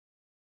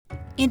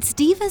It's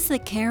Divas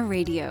That Care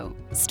Radio.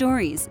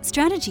 Stories,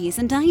 strategies,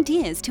 and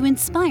ideas to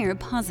inspire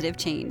positive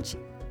change.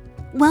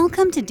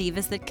 Welcome to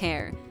Divas That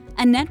Care,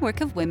 a network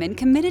of women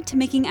committed to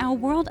making our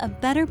world a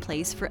better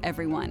place for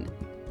everyone.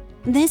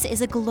 This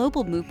is a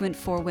global movement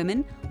for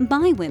women,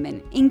 by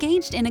women,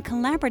 engaged in a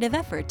collaborative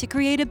effort to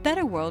create a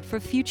better world for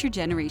future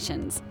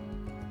generations.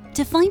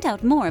 To find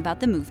out more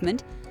about the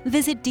movement,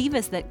 visit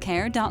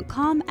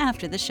divasthatcare.com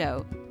after the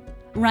show.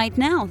 Right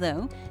now,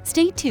 though,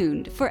 stay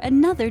tuned for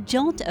another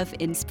jolt of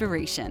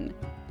inspiration.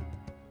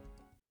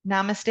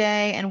 Namaste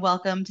and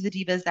welcome to the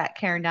Divas That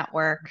Care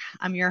Network.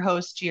 I'm your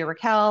host,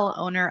 Gia-Raquel,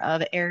 owner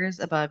of Airs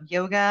Above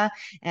Yoga,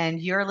 and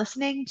you're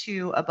listening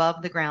to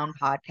Above the Ground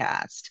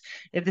podcast.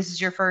 If this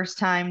is your first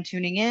time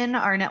tuning in,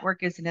 our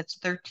network is in its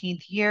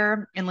 13th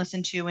year and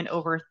listened to in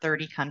over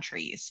 30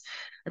 countries.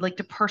 I'd like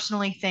to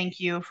personally thank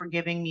you for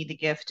giving me the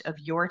gift of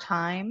your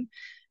time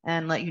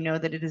and let you know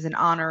that it is an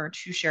honor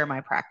to share my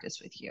practice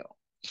with you.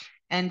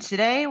 And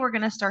today we're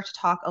going to start to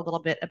talk a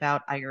little bit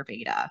about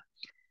Ayurveda.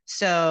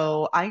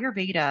 So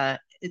Ayurveda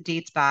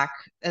dates back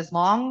as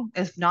long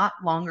as not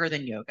longer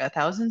than yoga,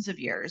 thousands of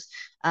years,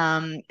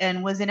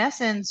 and was in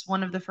essence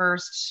one of the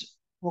first,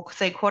 we'll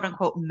say, quote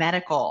unquote,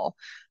 medical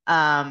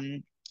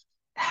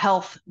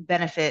health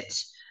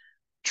benefit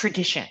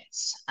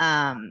traditions.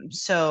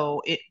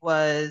 So it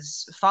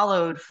was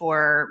followed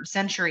for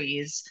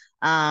centuries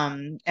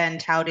and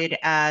touted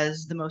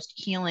as the most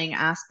healing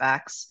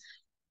aspects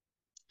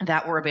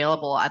that were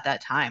available at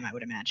that time, I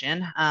would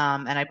imagine.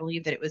 And I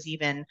believe that it was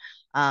even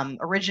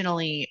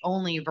originally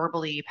only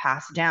verbally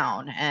passed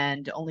down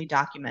and only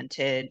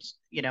documented,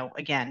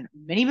 again,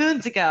 many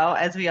moons ago,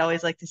 as we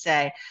always like to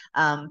say,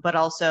 but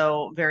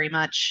also very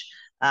much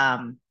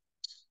a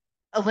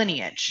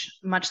lineage,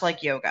 much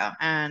like yoga.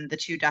 And the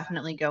two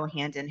definitely go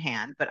hand in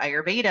hand. But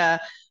Ayurveda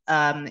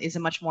is a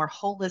much more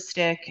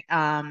holistic,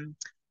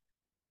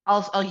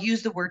 I'll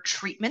use the word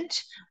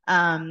treatment.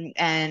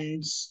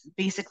 And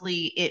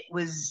basically, it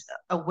was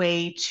a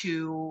way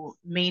to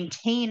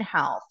maintain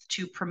health,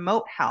 to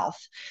promote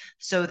health,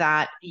 so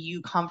that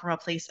you come from a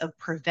place of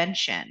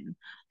prevention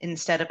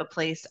instead of a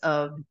place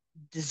of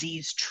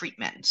disease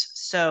treatment.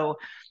 So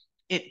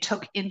it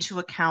took into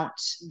account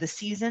the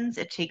seasons,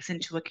 it takes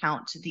into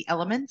account the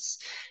elements,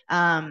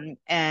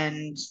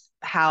 and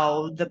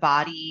how the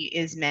body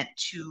is meant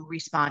to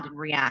respond and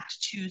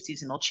react to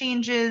seasonal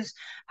changes,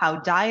 how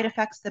diet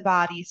affects the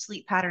body,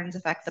 sleep patterns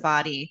affect the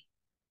body,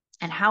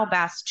 and how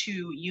best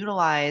to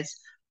utilize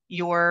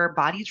your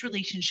body's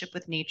relationship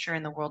with nature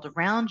and the world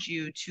around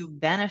you to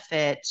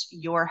benefit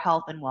your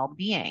health and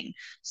well-being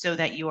so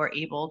that you are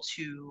able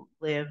to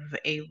live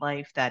a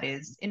life that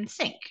is in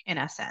sync, in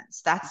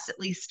essence. That's at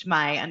least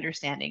my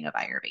understanding of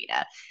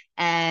Ayurveda.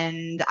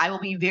 And I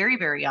will be very,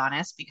 very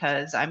honest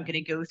because I'm going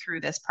to go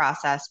through this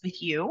process with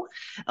you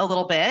a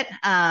little bit.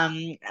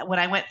 When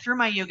I went through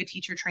my yoga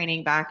teacher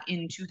training back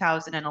in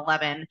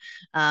 2011,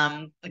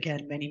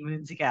 again, many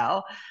moons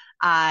ago,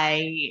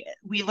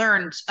 we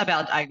learned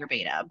about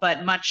Ayurveda,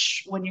 but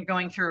much when you're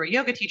going through a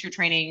yoga teacher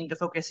training, the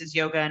focus is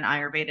yoga and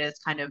Ayurveda is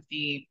kind of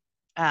the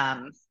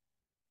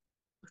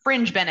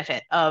fringe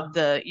benefit of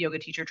the yoga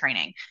teacher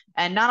training.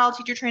 And not all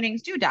teacher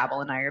trainings do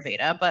dabble in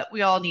Ayurveda, but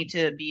we all need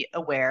to be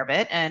aware of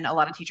it. And a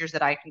lot of teachers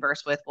that I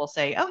converse with will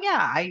say, "Oh yeah,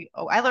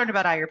 I learned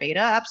about Ayurveda,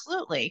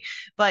 absolutely."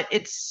 But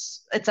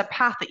it's a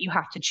path that you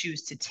have to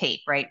choose to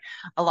take, right?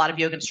 A lot of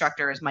yoga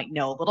instructors might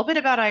know a little bit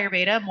about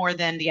Ayurveda more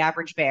than the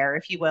average bear,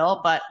 if you will,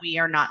 but we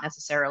are not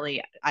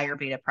necessarily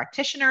Ayurveda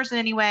practitioners in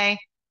any way.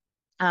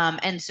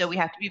 And so we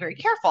have to be very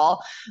careful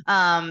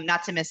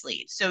not to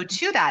mislead. So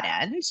to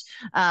that end,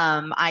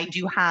 I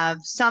do have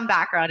some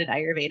background in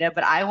Ayurveda,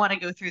 but I want to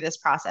go through this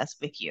process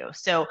with you.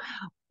 So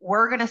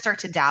we're going to start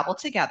to dabble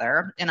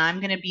together, and I'm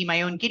going to be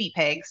my own guinea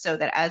pig so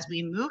that as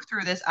we move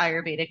through this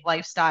Ayurvedic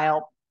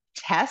lifestyle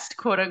test,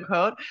 quote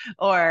unquote,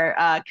 or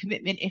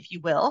commitment, if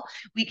you will,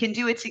 we can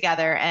do it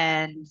together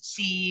and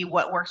see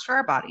what works for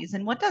our bodies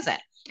and what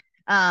doesn't.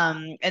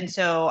 And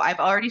so I've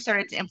already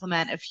started to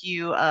implement a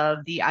few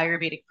of the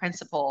Ayurvedic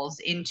principles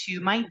into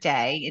my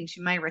day,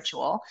 into my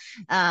ritual.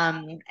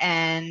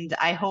 And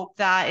I hope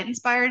that it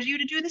inspires you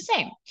to do the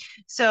same.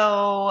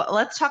 So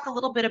let's talk a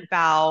little bit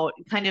about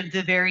kind of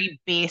the very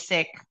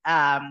basic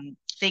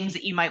things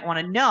that you might want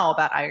to know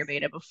about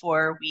Ayurveda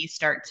before we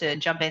start to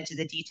jump into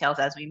the details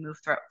as we move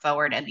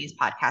forward and these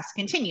podcasts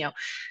continue.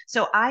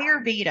 So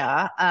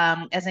Ayurveda,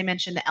 as I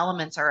mentioned, the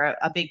elements are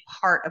a big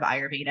part of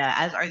Ayurveda,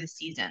 as are the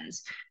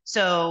seasons.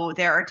 So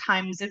there are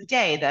times of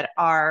day that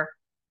are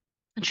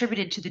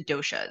attributed to the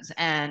doshas.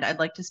 And I'd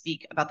like to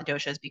speak about the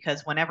doshas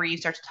because whenever you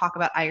start to talk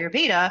about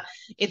Ayurveda,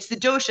 it's the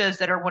doshas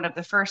that are one of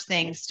the first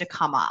things to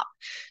come up.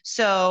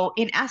 So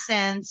in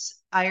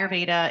essence,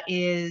 Ayurveda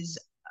is,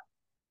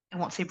 I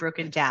won't say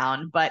broken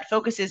down, but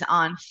focuses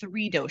on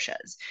three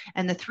doshas.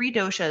 And the three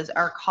doshas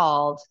are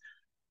called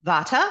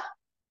Vata,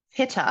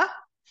 Pitta,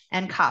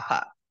 and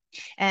Kapha.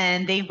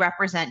 And they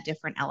represent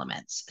different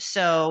elements.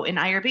 So in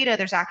Ayurveda,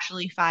 there's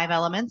actually 5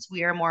 elements.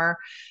 We are more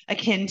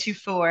akin to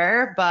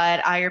 4,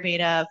 but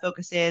Ayurveda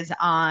focuses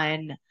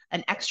on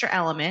an extra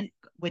element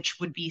which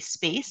would be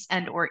space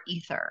and or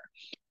ether.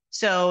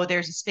 So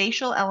there's a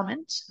spatial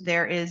element,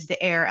 there is the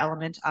air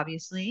element,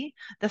 obviously,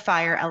 the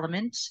fire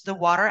element, the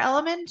water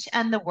element,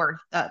 and the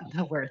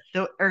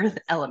earth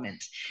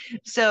element.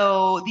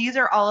 So these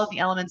are all of the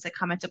elements that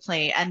come into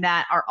play and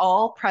that are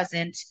all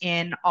present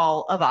in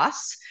all of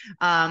us.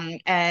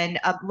 And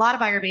a lot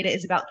of Ayurveda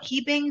is about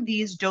keeping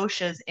these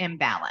doshas in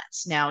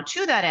balance. Now,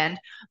 to that end,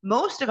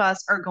 most of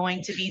us are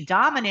going to be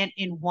dominant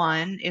in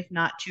one, if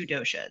not two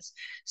doshas.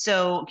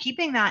 So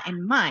keeping that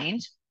in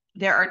mind,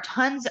 there are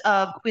tons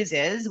of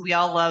quizzes. We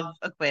all love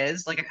a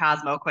quiz, like a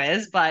Cosmo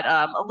quiz, but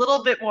a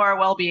little bit more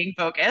well-being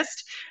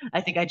focused.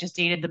 I think I just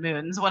dated the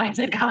moons when I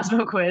said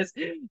Cosmo quiz,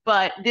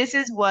 but this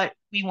is what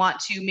we want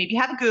to maybe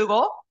have a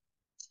Google.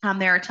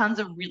 There are tons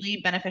of really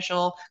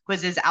beneficial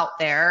quizzes out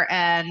there,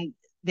 and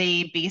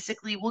they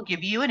basically will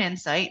give you an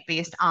insight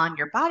based on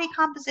your body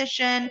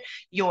composition,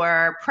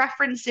 your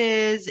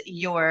preferences,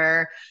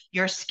 your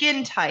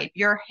skin type,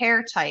 your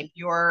hair type,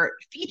 your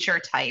feature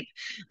type,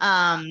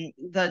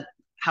 the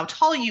how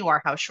tall you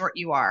are, how short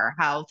you are,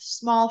 how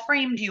small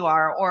framed you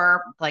are,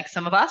 or like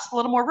some of us, a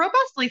little more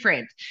robustly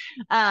framed.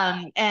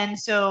 And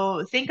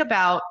so think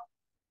about,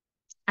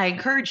 I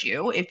encourage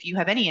you, if you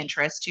have any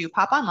interest, to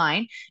pop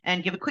online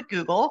and give a quick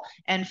Google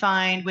and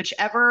find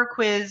whichever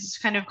quiz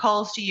kind of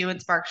calls to you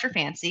and sparks your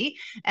fancy,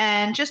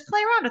 and just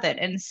play around with it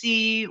and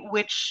see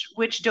which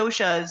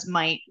doshas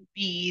might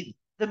be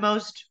the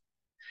most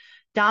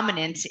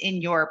dominant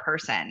in your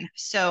person.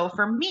 So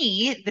for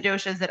me, the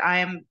doshas that I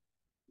am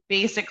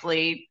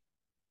basically,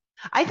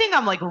 I think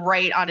I'm like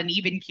right on an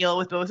even keel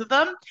with both of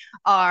them,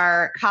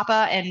 are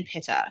Kapha and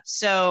Pitta.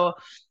 So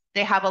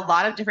they have a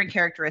lot of different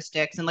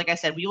characteristics. And like I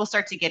said, we will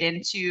start to get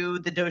into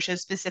the doshas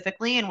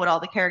specifically and what all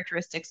the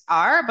characteristics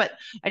are, but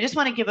I just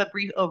want to give a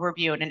brief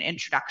overview and an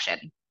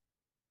introduction.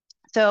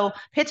 So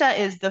Pitta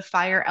is the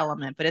fire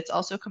element, but it's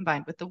also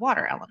combined with the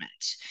water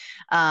element.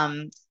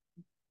 Um,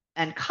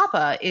 and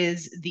Kapha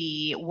is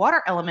the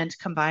water element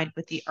combined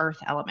with the earth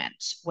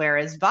element,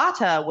 whereas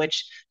Vata,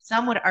 which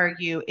some would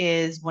argue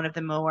is one of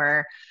the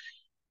more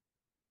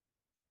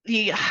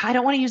I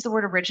don't want to use the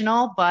word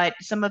original, but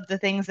some of the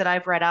things that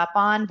I've read up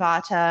on,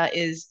 Vata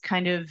is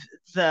kind of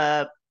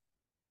the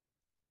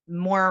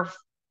more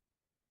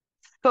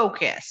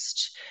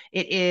focused.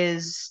 It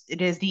is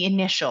the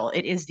initial,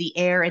 it is the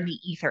air and the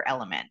ether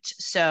element.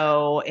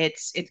 So it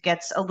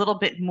gets a little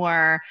bit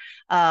more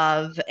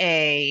of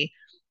a,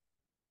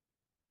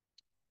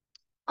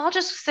 I'll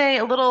just say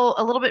a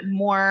little bit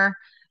more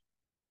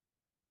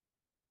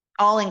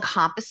all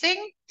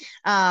encompassing.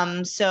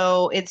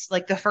 So it's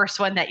like the first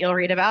one that you'll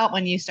read about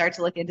when you start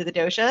to look into the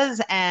doshas.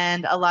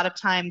 And a lot of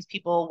times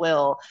people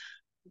will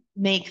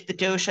make the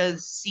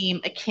doshas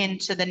seem akin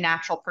to the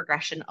natural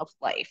progression of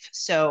life.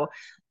 So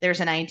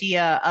there's an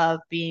idea of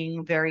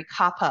being very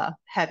kapha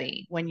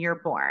heavy when you're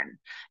born,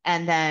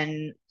 and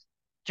then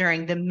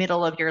during the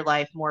middle of your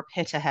life, more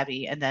pitta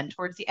heavy, and then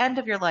towards the end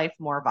of your life,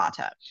 more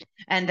vata.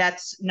 And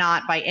that's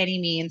not by any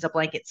means a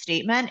blanket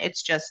statement.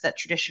 It's just that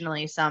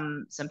traditionally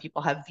some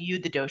people have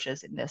viewed the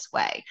doshas in this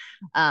way.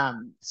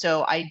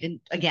 So I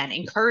didn't, again,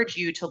 encourage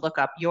you to look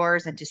up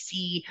yours and to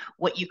see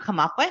what you come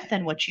up with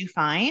and what you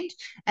find.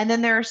 And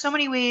then there are so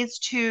many ways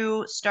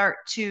to start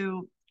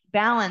to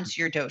balance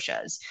your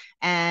doshas.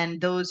 And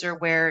those are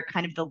where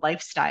kind of the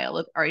lifestyle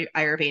of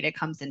Ayurveda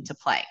comes into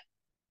play.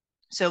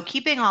 So,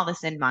 keeping all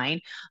this in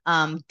mind,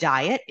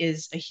 diet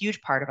is a huge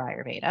part of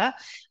Ayurveda.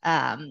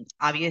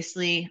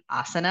 Obviously,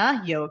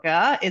 asana,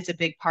 yoga is a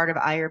big part of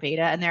Ayurveda,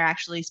 and there are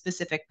actually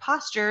specific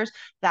postures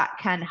that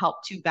can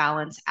help to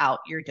balance out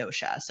your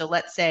dosha. So,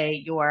 let's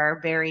say you're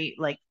very,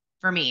 like,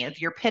 for me,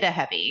 if you're pitta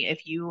heavy,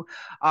 if you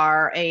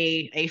are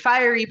a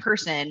fiery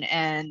person,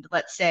 and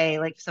let's say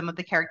like some of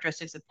the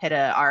characteristics of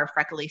pitta are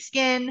freckly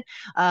skin,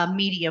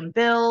 medium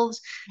build,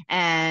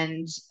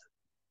 and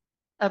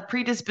a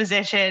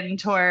predisposition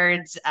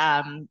towards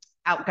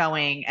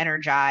outgoing,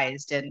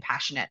 energized, and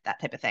passionate, that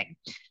type of thing.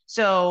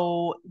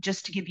 So,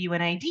 just to give you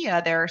an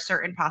idea, there are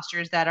certain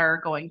postures that are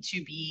going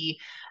to be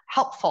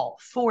helpful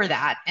for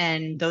that.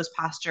 And those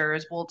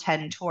postures will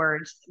tend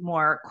towards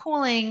more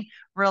cooling,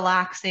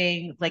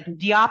 relaxing, like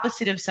the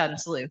opposite of sun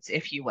salutes,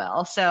 if you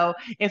will. So,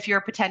 if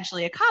you're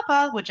potentially a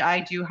kapha, which I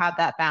do have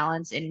that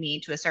balance in me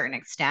to a certain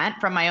extent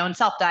from my own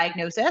self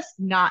diagnosis,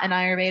 not an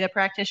Ayurveda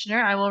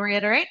practitioner, I will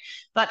reiterate,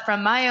 but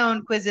from my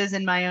own quizzes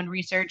and my own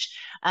research,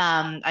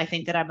 I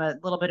think that I'm a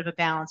little bit of a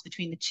balance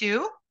between the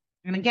two.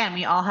 And again,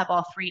 we all have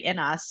all three in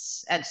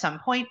us at some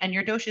point, and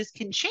your doshas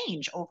can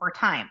change over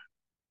time.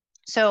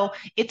 So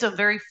it's a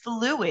very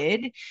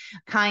fluid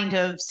kind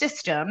of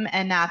system.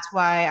 And that's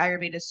why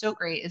Ayurveda is so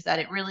great, is that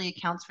it really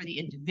accounts for the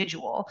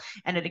individual,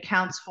 and it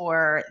accounts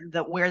for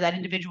where that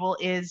individual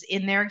is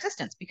in their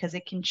existence, because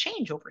it can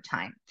change over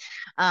time.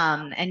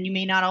 And you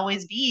may not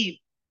always be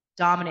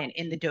dominant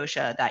in the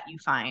dosha that you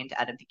find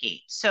out of the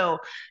gate. So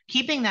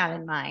keeping that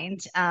in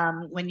mind,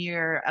 when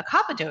you're a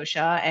kapha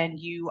dosha and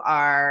you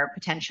are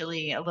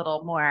potentially a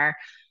little more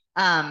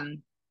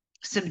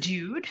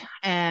subdued,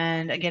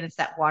 and again, it's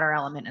that water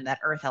element and that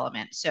earth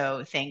element.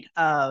 So think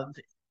of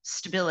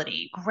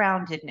stability,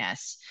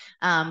 groundedness.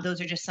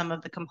 Those are just some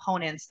of the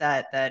components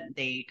that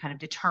they kind of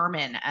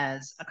determine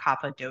as a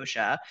kapha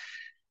dosha.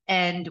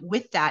 And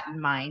with that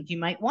in mind, you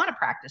might want to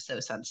practice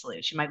those sun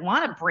salutes. You might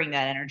want to bring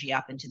that energy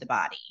up into the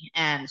body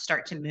and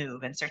start to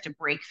move and start to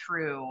break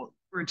through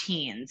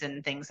routines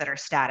and things that are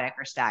static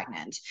or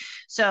stagnant.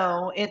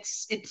 So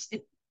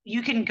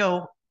you can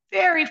go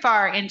very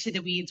far into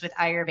the weeds with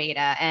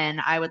Ayurveda, and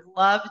I would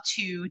love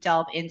to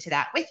delve into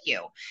that with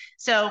you.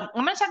 So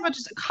I'm going to talk about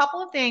just a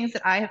couple of things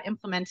that I have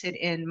implemented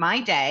in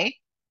my day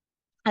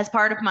as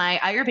part of my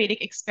Ayurvedic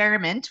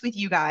experiment with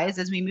you guys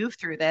as we move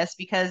through this,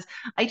 because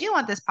I do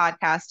want this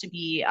podcast to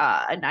be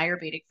an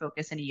Ayurvedic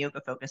focus and a yoga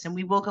focus. And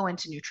we will go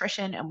into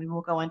nutrition and we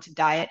will go into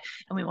diet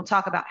and we will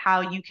talk about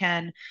how you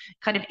can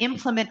kind of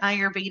implement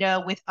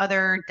Ayurveda with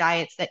other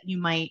diets that you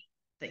might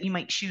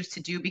choose to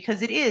do,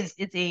 because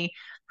it's a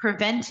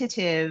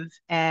preventative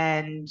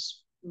and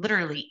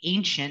literally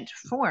ancient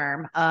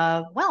form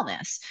of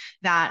wellness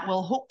that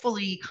will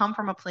hopefully come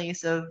from a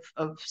place of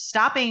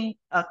stopping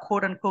a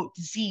quote unquote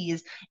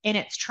disease in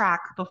its track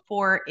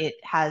before it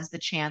has the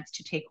chance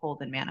to take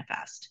hold and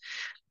manifest.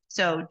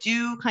 So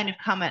do kind of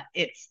come at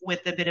it with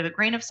a bit of a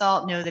grain of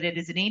salt. Know that it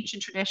is an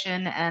ancient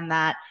tradition and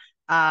that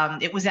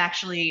it was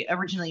actually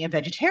originally a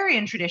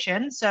vegetarian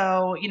tradition.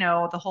 So,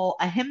 the whole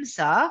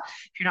ahimsa,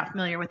 if you're not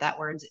familiar with that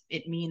word,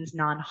 it means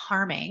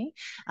non-harming.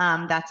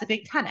 That's a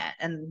big tenet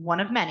and one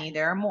of many.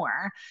 There are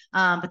more,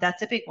 but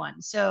that's a big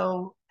one.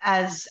 So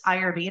as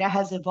Ayurveda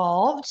has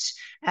evolved,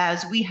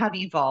 as we have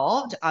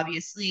evolved,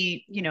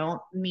 obviously,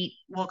 meat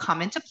will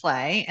come into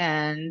play,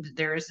 and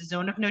there is a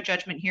zone of no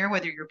judgment here,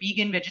 whether you're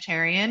vegan,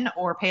 vegetarian,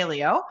 or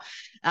paleo.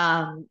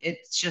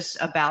 It's just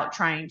about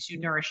trying to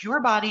nourish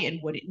your body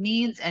and what it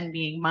needs, and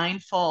being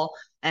mindful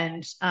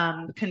and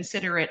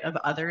considerate of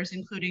others,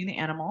 including the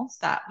animals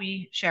that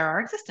we share our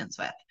existence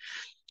with.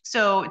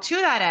 So to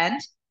that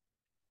end,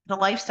 the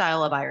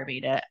lifestyle of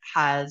Ayurveda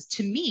has,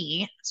 to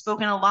me,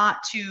 spoken a lot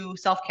to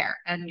self-care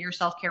and your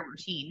self-care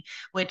routine,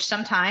 which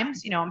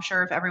sometimes, I'm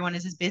sure if everyone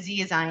is as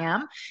busy as I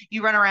am,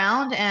 you run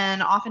around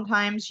and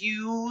oftentimes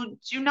you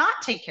do not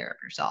take care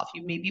of yourself.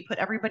 You maybe put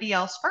everybody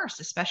else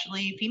first,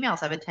 especially females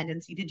have a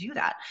tendency to do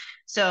that.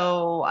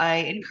 So I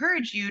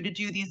encourage you to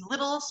do these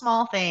little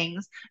small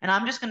things. And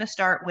I'm just going to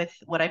start with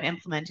what I've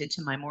implemented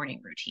to my morning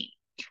routine.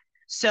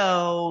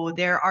 So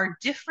there are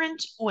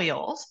different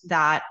oils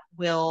that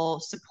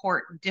will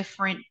support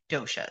different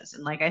doshas.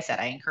 And like I said,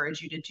 I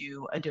encourage you to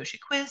do a dosha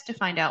quiz to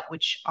find out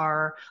which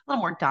are a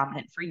little more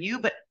dominant for you.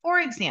 But for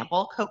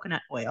example,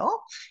 coconut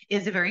oil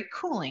is a very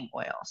cooling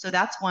oil. So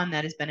that's one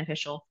that is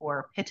beneficial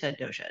for pitta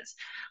doshas.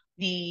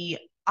 The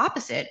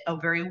opposite of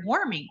very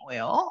warming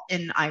oil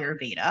in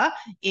Ayurveda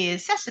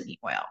is sesame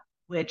oil,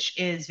 which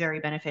is very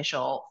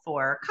beneficial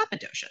for kapha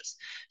doshas.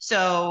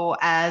 So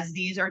as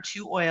these are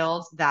two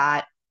oils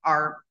that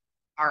are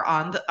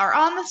on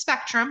the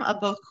spectrum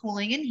of both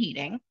cooling and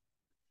heating,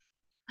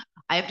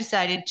 I have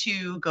decided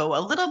to go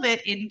a little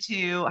bit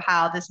into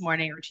how this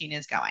morning routine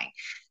is going.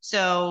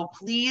 So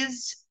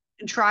please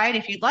try it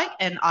if you'd like.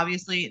 And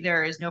obviously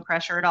there is no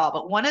pressure at all.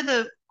 But one of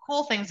the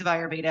cool things of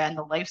Ayurveda and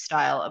the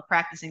lifestyle of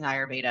practicing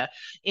Ayurveda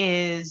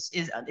is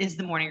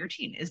the morning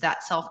routine, is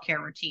that self-care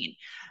routine.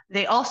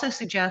 They also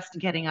suggest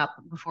getting up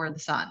before the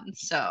sun.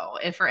 So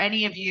if for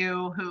any of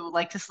you who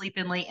like to sleep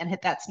in late and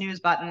hit that snooze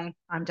button,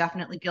 I'm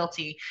definitely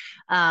guilty.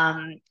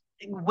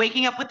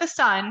 Waking up with the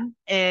sun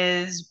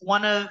is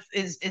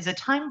a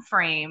time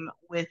frame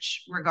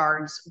which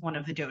regards one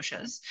of the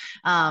doshas,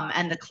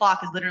 and the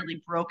clock is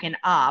literally broken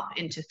up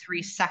into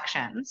 3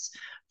 sections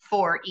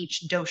for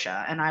each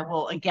dosha. And I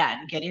will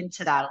again get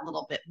into that a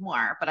little bit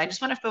more, but I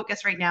just want to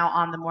focus right now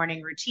on the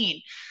morning routine.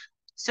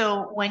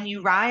 So when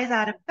you rise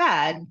out of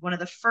bed, one of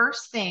the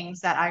first things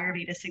that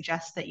Ayurveda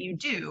suggests that you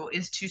do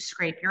is to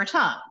scrape your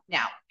tongue.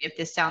 Now, if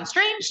this sounds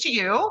strange to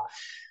you,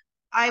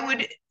 I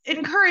would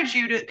encourage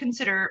you to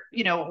consider,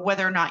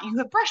 whether or not you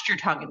have brushed your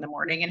tongue in the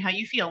morning and how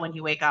you feel when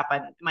you wake up,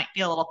 and it might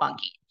feel a little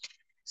funky.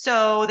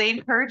 So they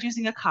encourage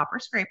using a copper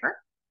scraper.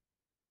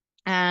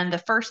 And the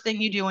first thing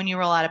you do when you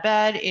roll out of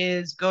bed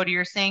is go to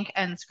your sink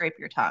and scrape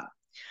your tongue.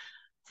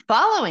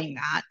 Following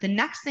that, the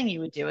next thing you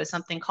would do is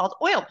something called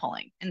oil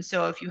pulling. And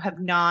so if you have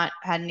not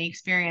had any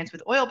experience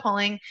with oil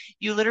pulling,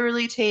 you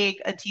literally take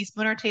a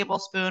teaspoon or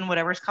tablespoon,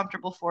 whatever's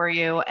comfortable for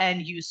you,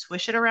 and you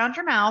swish it around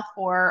your mouth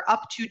for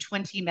up to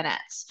 20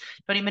 minutes.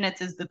 20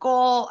 minutes is the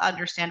goal.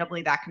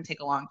 Understandably, that can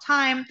take a long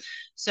time.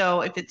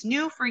 So if it's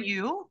new for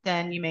you,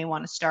 then you may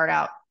want to start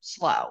out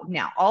slow.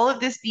 Now, all of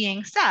this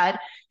being said,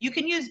 you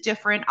can use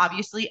different,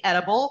 obviously,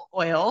 edible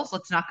oils.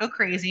 Let's not go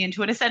crazy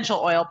into an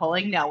essential oil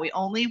pulling. No, we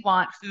only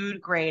want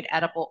food grade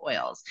edible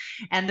oils.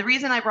 And the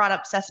reason I brought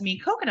up sesame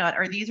and coconut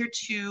are these are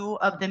 2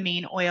 of the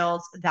main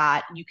oils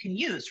that you can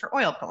use for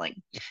oil pulling.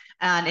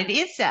 And it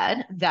is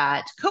said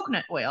that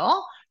coconut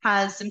oil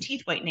has some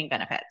teeth whitening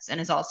benefits and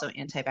is also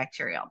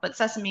antibacterial. But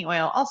sesame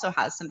oil also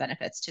has some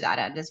benefits to that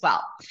end as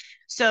well.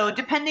 So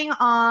depending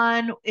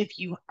on if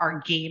you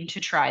are game to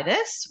try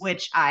this,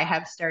 which I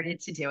have started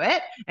to do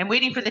it, I'm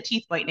waiting for the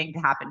teeth whitening to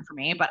happen for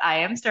me, but I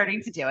am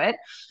starting to do it.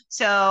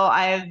 So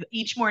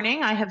each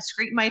morning I have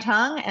scraped my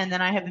tongue and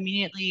then I have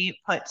immediately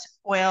put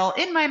oil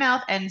in my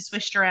mouth and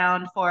swished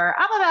around for,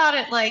 I'm about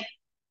at like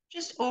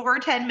just over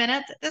 10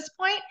 minutes at this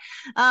point.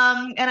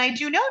 And I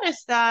do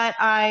notice that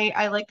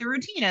I like the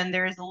routine and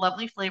there's a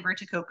lovely flavor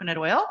to coconut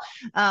oil.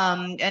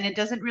 And it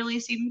doesn't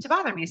really seem to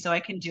bother me. So I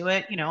can do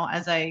it,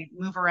 as I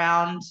move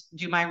around,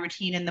 do my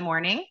routine in the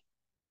morning.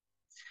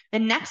 The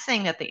next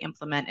thing that they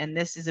implement, and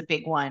this is a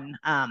big one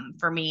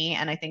for me,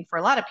 and I think for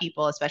a lot of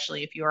people,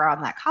 especially if you are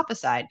on that kapha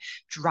side,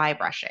 dry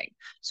brushing.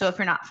 So if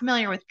you're not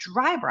familiar with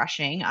dry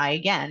brushing, I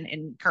again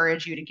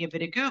encourage you to give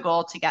it a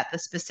Google to get the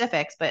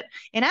specifics. But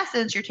in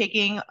essence, you're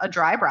taking a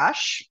dry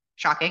brush.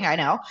 Shocking, I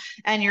know.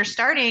 And you're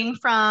starting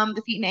from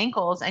the feet and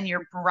ankles and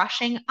you're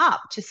brushing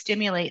up to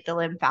stimulate the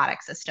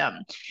lymphatic system.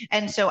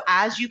 And so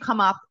as you come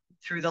up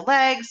through the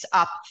legs,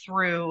 up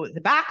through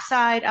the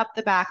backside, up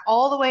the back,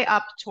 all the way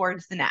up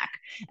towards the neck.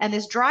 And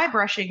this dry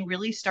brushing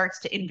really starts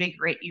to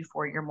invigorate you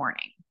for your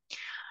morning.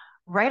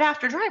 Right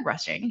after dry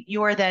brushing,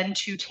 you are then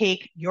to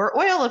take your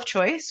oil of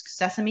choice,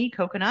 sesame,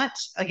 coconut,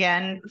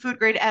 again, food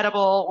grade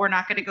edible. We're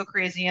not going to go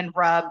crazy and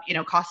rub,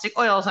 caustic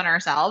oils on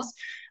ourselves.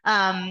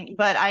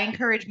 But I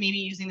encourage maybe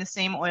using the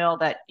same oil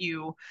that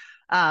you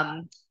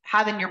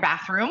have in your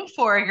bathroom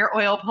for your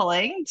oil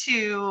pulling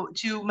to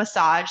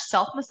massage,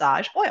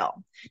 self-massage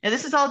oil. Now,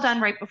 this is all done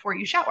right before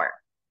you shower.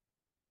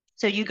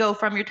 So you go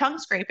from your tongue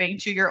scraping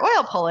to your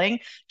oil pulling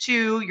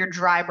to your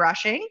dry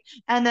brushing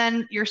and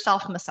then your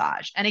self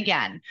massage. And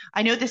again,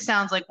 I know this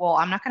sounds like, well,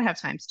 I'm not going to have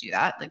time to do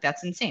that. Like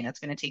that's insane. That's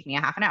going to take me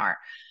a half an hour.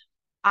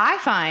 I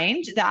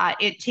find that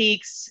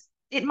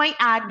it might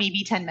add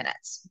maybe 10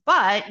 minutes,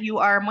 but you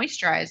are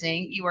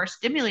moisturizing, you are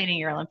stimulating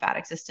your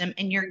lymphatic system,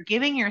 and you're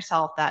giving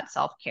yourself that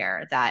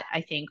self-care that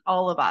I think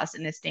all of us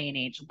in this day and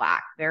age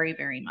lack very,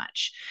 very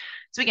much.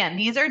 So again,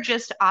 these are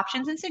just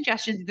options and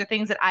suggestions. These are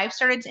things that I've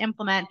started to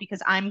implement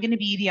because I'm going to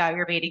be the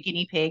Ayurveda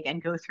guinea pig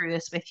and go through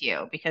this with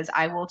you. Because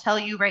I will tell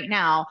you right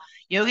now,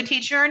 yoga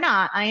teacher or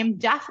not, I am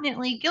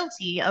definitely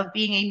guilty of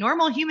being a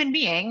normal human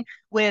being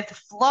with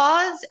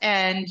flaws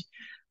and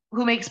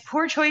who makes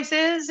poor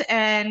choices.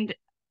 And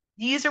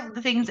these are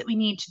the things that we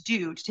need to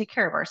do to take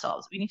care of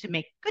ourselves. We need to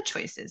make good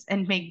choices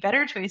and make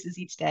better choices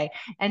each day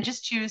and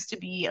just choose to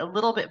be a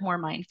little bit more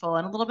mindful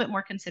and a little bit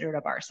more considerate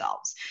of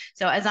ourselves.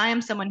 So as I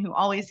am someone who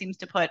always seems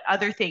to put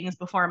other things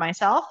before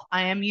myself,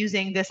 I am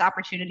using this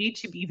opportunity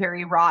to be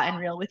very raw and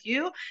real with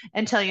you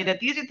and tell you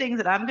that these are things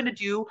that I'm going to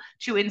do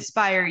to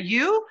inspire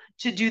you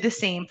to do the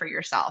same for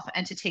yourself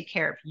and to take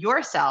care of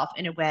yourself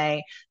in a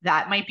way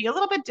that might be a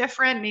little bit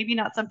different, maybe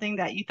not something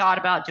that you thought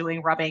about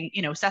doing, rubbing,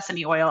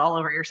 sesame oil all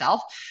over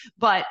yourself.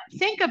 But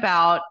think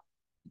about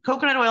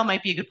coconut oil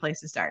might be a good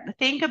place to start.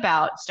 Think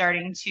about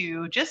starting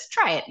to just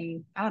try it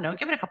and I don't know,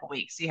 give it a couple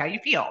weeks, see how you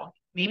feel.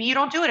 Maybe you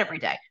don't do it every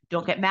day.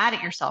 Don't get mad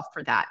at yourself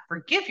for that.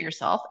 Forgive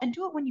yourself and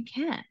do it when you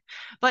can.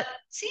 But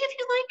see if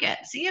you like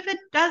it. See if it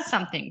does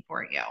something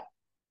for you.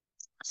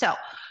 So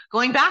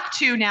going back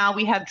to now,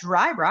 we have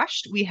dry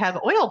brushed, we have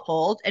oil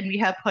pulled, and we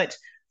have put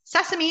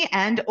sesame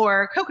and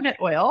or coconut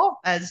oil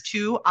as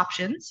two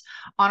options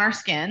on our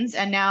skins.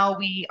 And now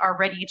we are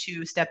ready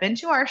to step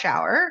into our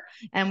shower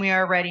and we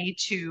are ready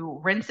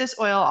to rinse this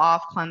oil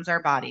off, cleanse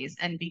our bodies,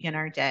 and begin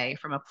our day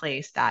from a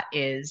place that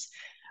is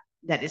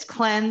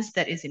cleansed,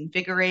 that is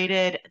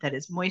invigorated, that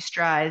is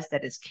moisturized,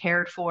 that is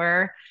cared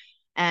for,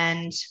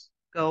 and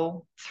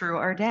go through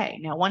our day.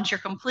 Now, once you're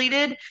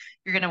completed,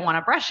 you're going to want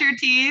to brush your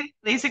teeth.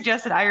 They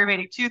suggested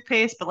Ayurvedic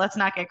toothpaste, but let's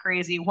not get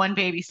crazy. One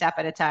baby step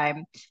at a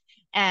time.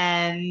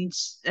 And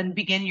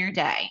begin your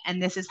day.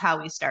 And this is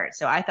how we start.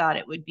 So I thought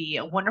it would be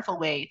a wonderful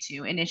way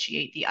to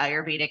initiate the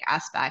Ayurvedic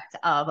aspect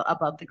of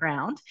above the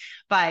ground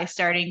by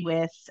starting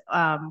with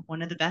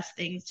one of the best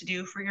things to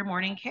do for your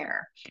morning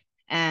care.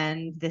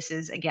 And this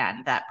is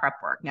again that prep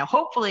work. Now,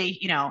 hopefully,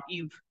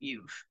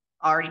 you've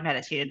already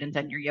meditated and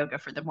done your yoga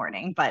for the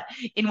morning, but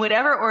in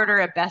whatever order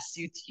it best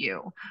suits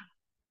you,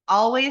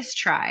 always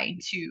try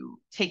to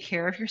take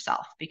care of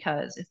yourself,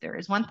 because if there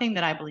is one thing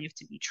that I believe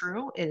to be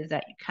true, it is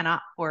that you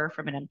cannot pour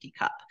from an empty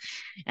cup.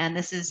 And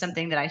this is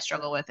something that I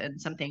struggle with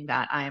and something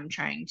that I am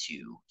trying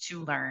to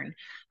learn.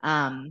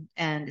 And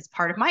it's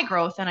part of my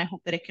growth, and I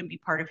hope that it can be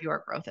part of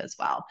your growth as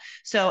well.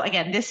 So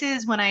again, this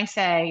is when I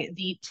say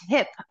the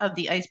tip of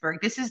the iceberg.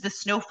 This is the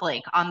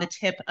snowflake on the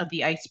tip of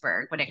the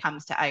iceberg when it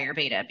comes to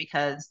Ayurveda,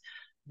 because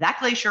that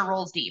glacier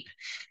rolls deep.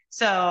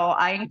 So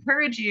I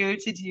encourage you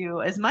to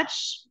do as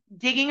much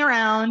digging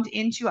around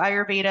into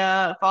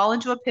Ayurveda, fall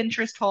into a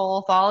Pinterest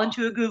hole, fall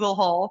into a Google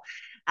hole,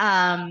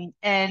 and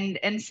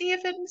see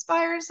if it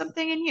inspires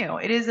something in you.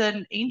 It is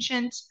an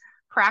ancient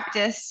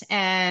practice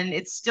and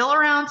it's still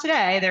around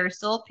today. There are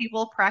still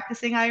people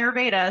practicing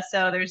Ayurveda.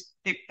 So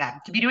they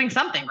have to be doing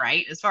something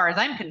right as far as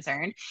I'm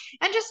concerned.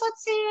 And just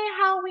let's see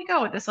how we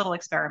go with this little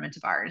experiment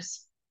of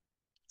ours.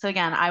 So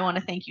again, I want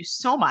to thank you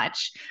so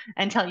much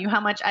and tell you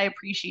how much I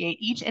appreciate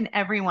each and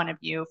every one of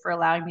you for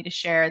allowing me to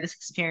share this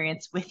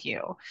experience with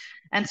you.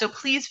 And so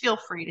please feel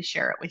free to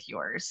share it with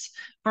yours.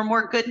 For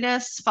more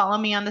goodness, follow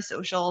me on the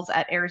socials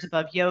at Airs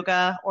Above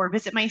Yoga or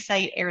visit my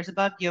site,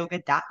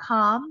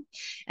 airsaboveyoga.com.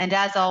 And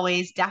as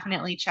always,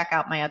 definitely check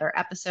out my other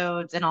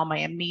episodes and all my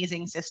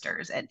amazing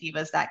sisters at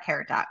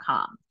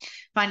divasthatcare.com.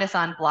 Find us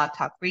on Blog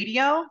Talk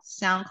Radio,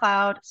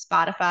 SoundCloud,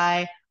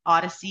 Spotify,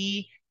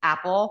 Odyssey,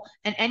 Apple,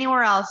 and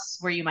anywhere else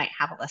where you might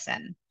have a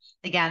listen.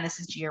 Again, this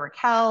is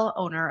Gia-Raquel,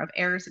 owner of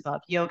Airs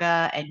Above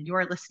Yoga, and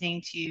you're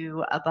listening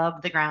to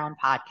Above the Ground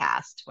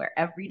podcast, where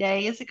every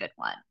day is a good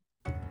one.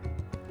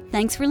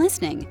 Thanks for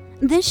listening.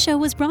 This show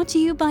was brought to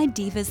you by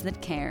Divas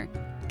That Care.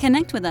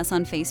 Connect with us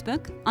on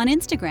Facebook, on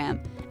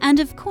Instagram,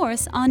 and of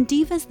course on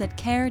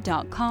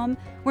divasthatcare.com,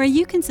 where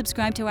you can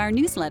subscribe to our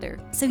newsletter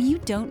so you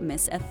don't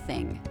miss a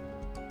thing.